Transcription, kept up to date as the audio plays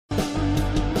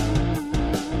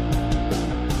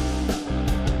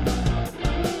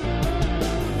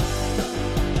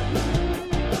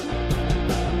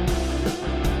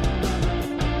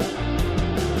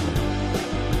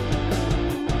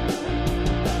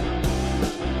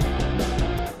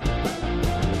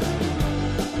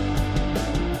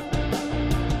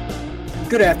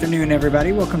Good afternoon,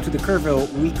 everybody. Welcome to the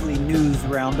Kerrville Weekly News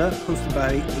Roundup, hosted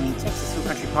by the Texas Hill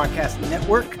Country Podcast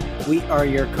Network. We are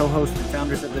your co-hosts and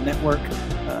founders of the network,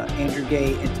 Andrew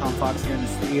Gay and Tom Fox here in the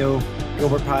studio.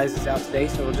 Gilbert Pies is out today,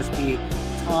 so it'll just be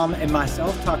Tom and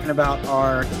myself talking about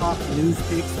our top news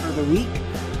picks for the week.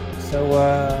 So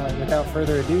without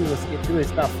further ado, let's get to it.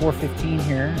 It's about 4:15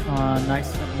 here on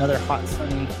another hot,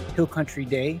 sunny Hill Country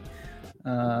day,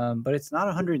 but it's not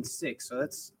 106, so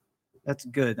that's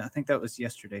good. I think that was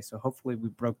yesterday, so hopefully we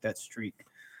broke that streak,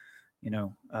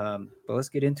 but let's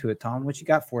get into it. Tom, what you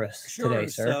got for us today,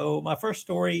 sir? So my first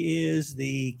story is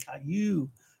the Caillou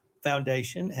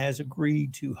Foundation has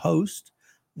agreed to host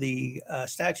the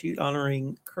statue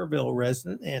honoring Kerrville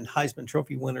resident and Heisman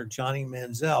Trophy winner Johnny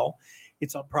Manziel.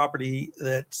 It's on property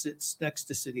that sits next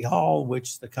to City Hall,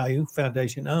 which the Caillou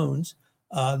Foundation owns.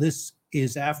 This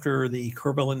is after the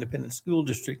Kerrville Independent School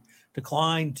District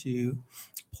declined to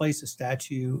place a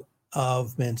statue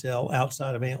of Manziel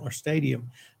outside of Antler Stadium.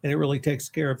 And it really takes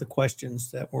care of the questions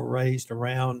that were raised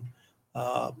around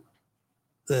the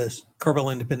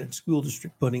Kerrville Independent School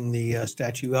District putting the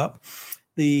statue up.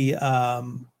 I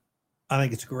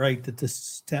think it's great that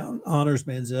this town honors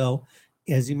Manziel.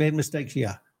 Has he made mistakes?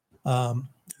 Yeah.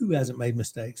 Who hasn't made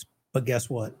mistakes? But guess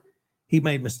what? He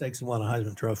made mistakes and won a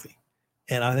Heisman Trophy.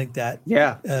 And I think that,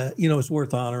 it's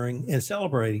worth honoring and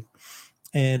celebrating.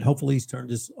 And hopefully he's turned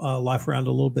his life around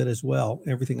a little bit as well.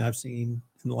 Everything I've seen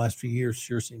in the last few years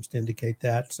sure seems to indicate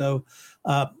that. So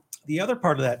the other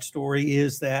part of that story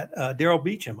is that Daryl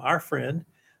Beecham, our friend,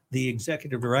 the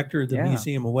executive director of the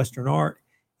Museum of Western Art,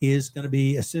 is going to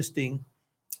be assisting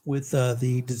with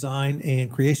the design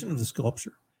and creation of the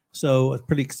sculpture. So I'm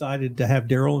pretty excited to have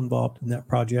Daryl involved in that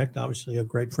project. Obviously, a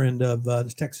great friend of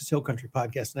the Texas Hill Country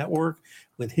Podcast Network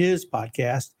with his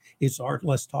podcast, It's Art,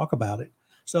 Let's Talk About It.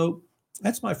 So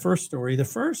that's my first story. The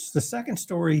second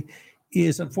story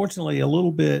is unfortunately a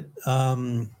little bit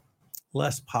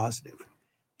less positive.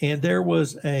 And there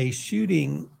was a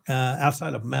shooting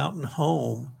outside of Mountain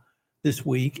Home this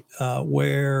week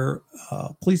where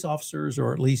police officers,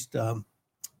 or at least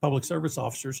public service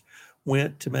officers,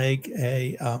 went to make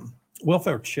a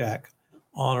welfare check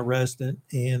on a resident,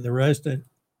 and the resident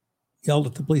yelled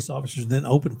at the police officers, then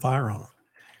opened fire on him,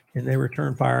 and they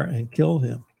returned fire and killed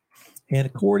him. And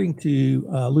according to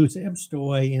Louis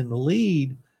Amstoy in the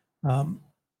lead, and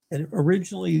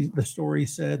originally the story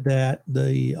said that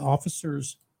the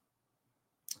officers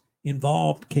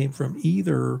involved came from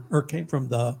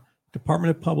the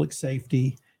Department of Public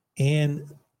Safety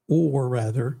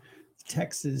or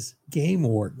Texas game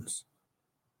wardens.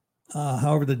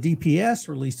 However, the DPS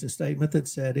released a statement that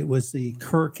said it was the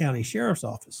Kerr County Sheriff's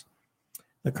Office.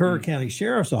 The Kerr County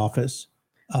Sheriff's Office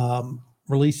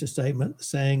released a statement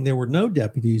saying there were no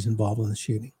deputies involved in the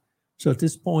shooting. So at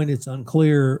this point, it's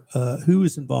unclear who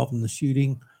is involved in the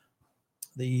shooting.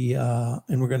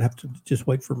 And we're going to have to just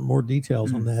wait for more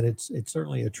details on that. It's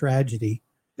certainly a tragedy.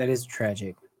 That is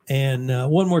tragic. And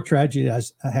one more tragedy I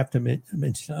have to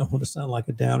mention. I don't want to sound like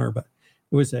a downer, but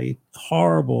it was a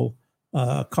horrible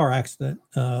car accident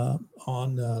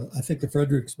on, I think, the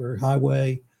Fredericksburg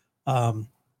Highway.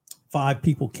 5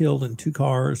 people killed in 2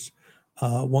 cars,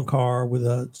 one car with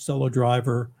a solo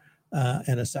driver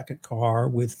and a second car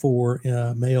with 4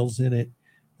 males in it.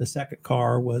 The second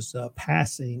car was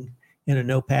passing in a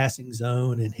no passing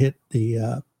zone and hit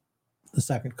the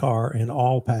second car, and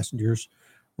all passengers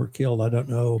were killed. I don't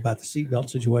know about the seatbelt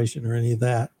situation or any of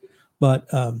that, but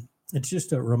it's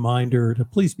just a reminder to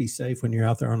please be safe when you're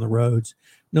out there on the roads.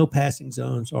 No passing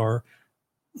zones are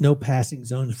no passing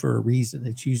zones for a reason.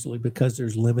 It's usually because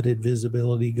there's limited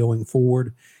visibility going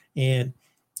forward, and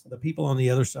the people on the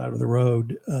other side of the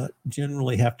road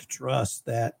generally have to trust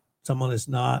that someone is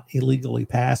not illegally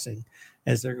passing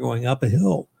as they're going up a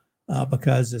hill,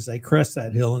 because as they crest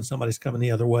that hill and somebody's coming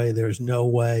the other way, there's no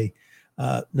way,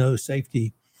 no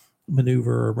safety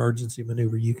maneuver or emergency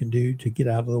maneuver you can do to get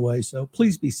out of the way. So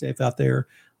please be safe out there.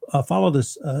 Follow the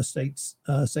state's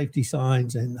safety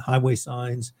signs and highway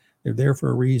signs. They're there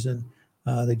for a reason.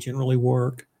 They generally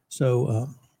work. So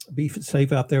be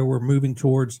safe out there. We're moving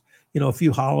towards, a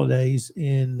few holidays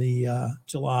in the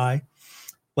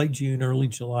late June, early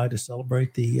July, to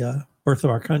celebrate the birth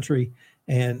of our country.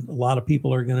 And a lot of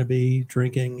people are going to be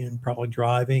drinking and probably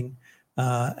driving,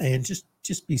 and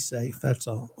just be safe. That's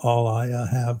all I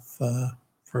have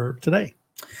for today.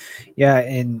 Yeah.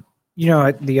 And,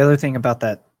 the other thing about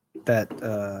that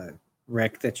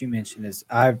wreck that you mentioned is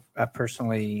I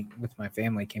personally, with my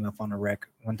family, came up on a wreck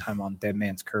one time on Dead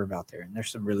Man's Curve out there. And there's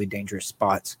some really dangerous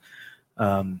spots,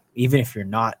 even if you're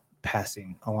not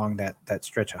passing along that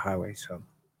stretch of highway. So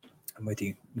I'm with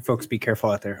you. Folks, be careful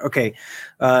out there. Okay.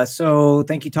 So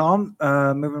thank you, Tom.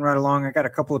 Moving right along. I got a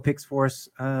couple of picks for us.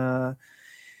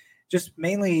 Just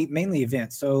mainly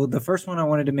events. So the first one I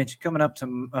wanted to mention coming up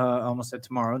to, almost said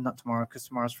tomorrow, not tomorrow because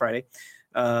tomorrow's Friday.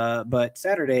 But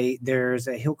Saturday, there's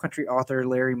a Hill Country author,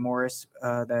 Larry Morris,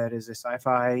 that is a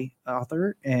sci-fi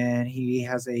author, and he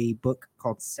has a book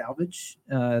called Salvage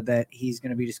that he's going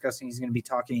to be discussing. He's going to be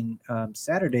talking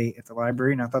Saturday at the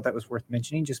library, and I thought that was worth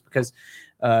mentioning just because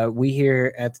we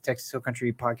here at the Texas Hill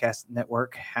Country Podcast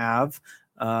Network have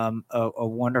a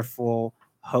wonderful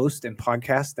host and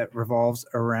podcast that revolves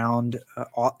around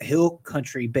Hill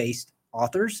Country-based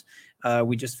authors.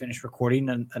 We just finished recording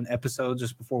an episode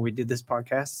just before we did this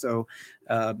podcast. So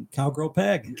Cowgirl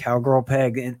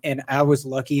Peg. And I was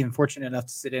lucky and fortunate enough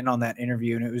to sit in on that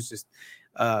interview. And it was just,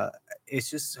 it's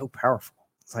just so powerful.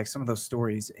 It's like some of those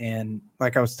stories. And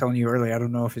like I was telling you earlier, I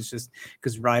don't know if it's just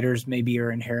because writers maybe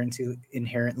are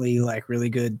inherently like really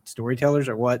good storytellers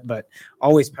or what, but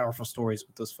always powerful stories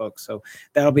with those folks. So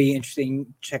that'll be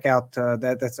interesting. Check out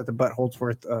that's at the Bud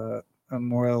Holdsworth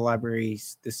Memorial Library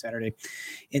this Saturday.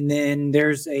 And then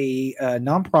there's a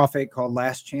nonprofit called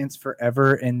Last Chance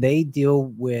Forever, and they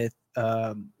deal with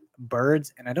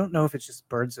birds. And I don't know if it's just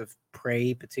birds of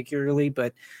prey particularly,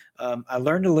 but I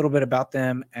learned a little bit about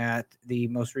them at the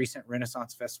most recent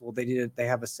Renaissance Festival. They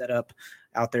have a setup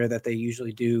out there that they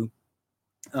usually do.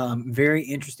 Very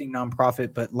interesting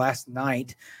nonprofit. But last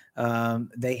night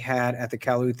they had at the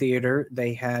Kalu Theater,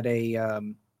 they had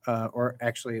or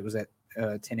actually it was at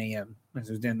 10 a.m. It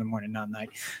was in the morning, not night,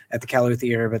 at the Kalu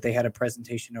Theater, but they had a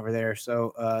presentation over there.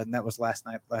 So and that was last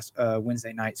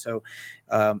Wednesday night. So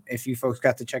if you folks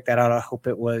got to check that out, I hope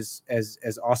it was as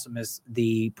awesome as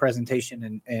the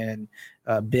presentation and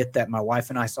bit that my wife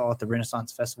and I saw at the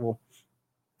Renaissance Festival.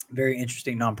 Very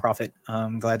interesting nonprofit.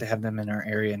 I'm glad to have them in our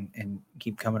area and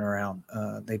keep coming around.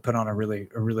 They put on a really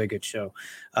good show.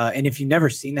 And if you've never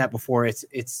seen that before,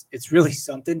 it's really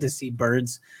something to see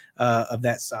birds of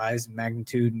that size,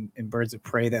 magnitude, and birds of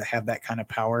prey that have that kind of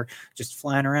power just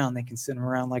flying around. They can send them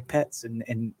around like pets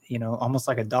and almost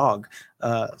like a dog.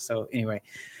 So anyway.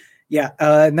 Yeah,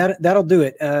 and that'll do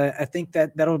it. I think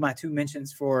that'll be my two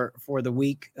mentions for the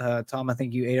week. Tom, I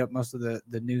think you ate up most of the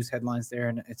news headlines there,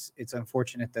 and it's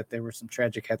unfortunate that there were some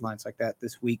tragic headlines like that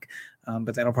this week.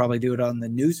 But that'll probably do it on the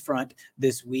news front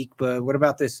this week. But what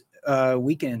about this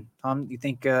weekend, Tom? You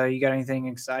think you got anything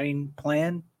exciting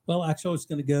planned? Well, actually, I was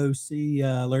going to go see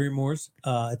Larry Morris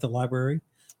at the library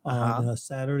on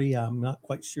Saturday. I'm not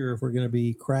quite sure if we're going to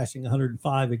be crashing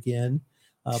 105 again.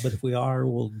 But if we are,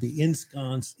 we'll be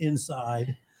ensconced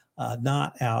inside,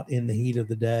 not out in the heat of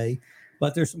the day.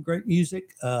 But there's some great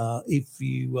music. If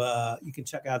you can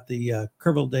check out the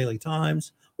Kerrville Daily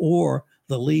Times, or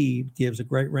The Lead gives a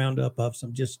great roundup of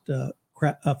some just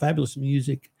fabulous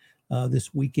music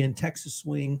this weekend. Texas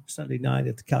Swing Sunday night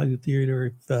at the Kalu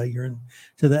Theater if you're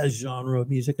into that genre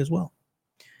of music as well.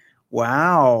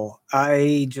 Wow.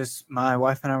 My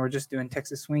wife and I were just doing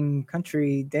Texas Swing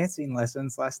country dancing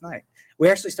lessons last night. We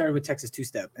actually started with Texas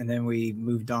two-step, and then we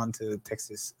moved on to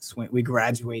Texas Swing. We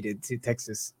graduated to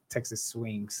Texas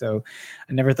Swing. So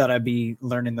I never thought I'd be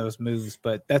learning those moves,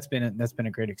 but that's been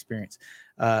a great experience.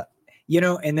 And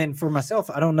then for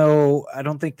myself, I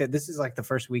don't think that this is like the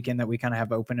first weekend that we kind of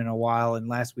have open in a while. And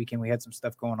last weekend we had some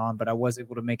stuff going on, but I was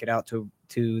able to make it out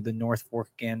to the North Fork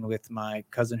again with my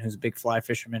cousin, who's a big fly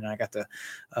fisherman. And I got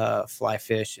to fly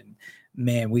fish, and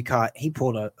man, he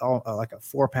pulled like a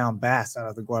 4-pound bass out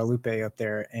of the Guadalupe up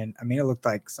there. And I mean, it looked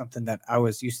like something that I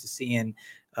was used to seeing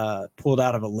pulled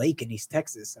out of a lake in East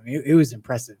Texas. I mean, it was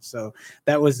impressive. So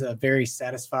that was a very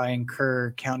satisfying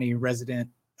Kerr County resident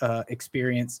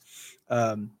experience.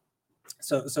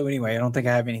 So anyway, I don't think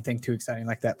I have anything too exciting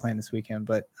like that planned this weekend,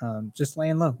 but just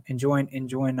laying low,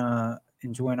 enjoying our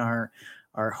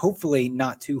hopefully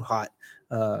not too hot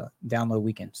down low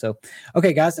weekend. So,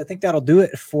 okay, guys, I think that'll do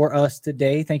it for us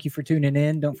today. Thank you for tuning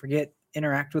in. Don't forget,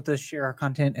 interact with us, share our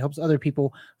content. It helps other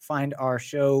people find our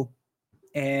show.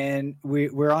 And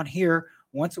we're on here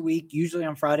once a week, usually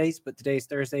on Fridays, but today's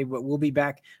Thursday. But we'll be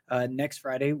back next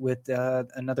Friday with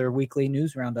another weekly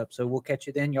news roundup. So we'll catch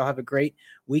you then. Y'all have a great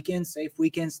weekend, safe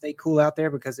weekend. Stay cool out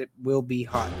there because it will be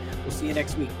hot. We'll see you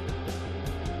next week.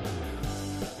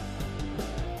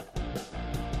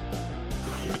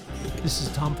 This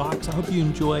is Tom Fox. I hope you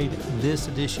enjoyed this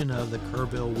edition of the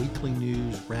Kerrville Weekly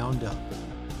News Roundup.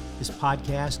 This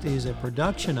podcast is a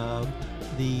production of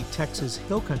the Texas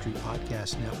Hill Country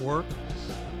Podcast Network.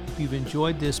 If you've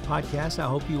enjoyed this podcast. I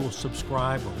hope you will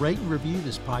subscribe or rate and review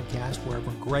this podcast wherever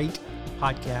great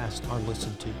podcasts are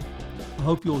listened to. I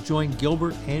hope you'll join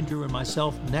Gilbert, Andrew, and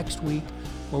myself next week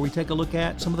where we take a look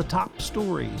at some of the top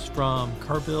stories from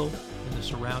Kerrville and the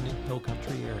surrounding Hill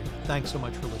Country area. Thanks so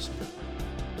much for listening.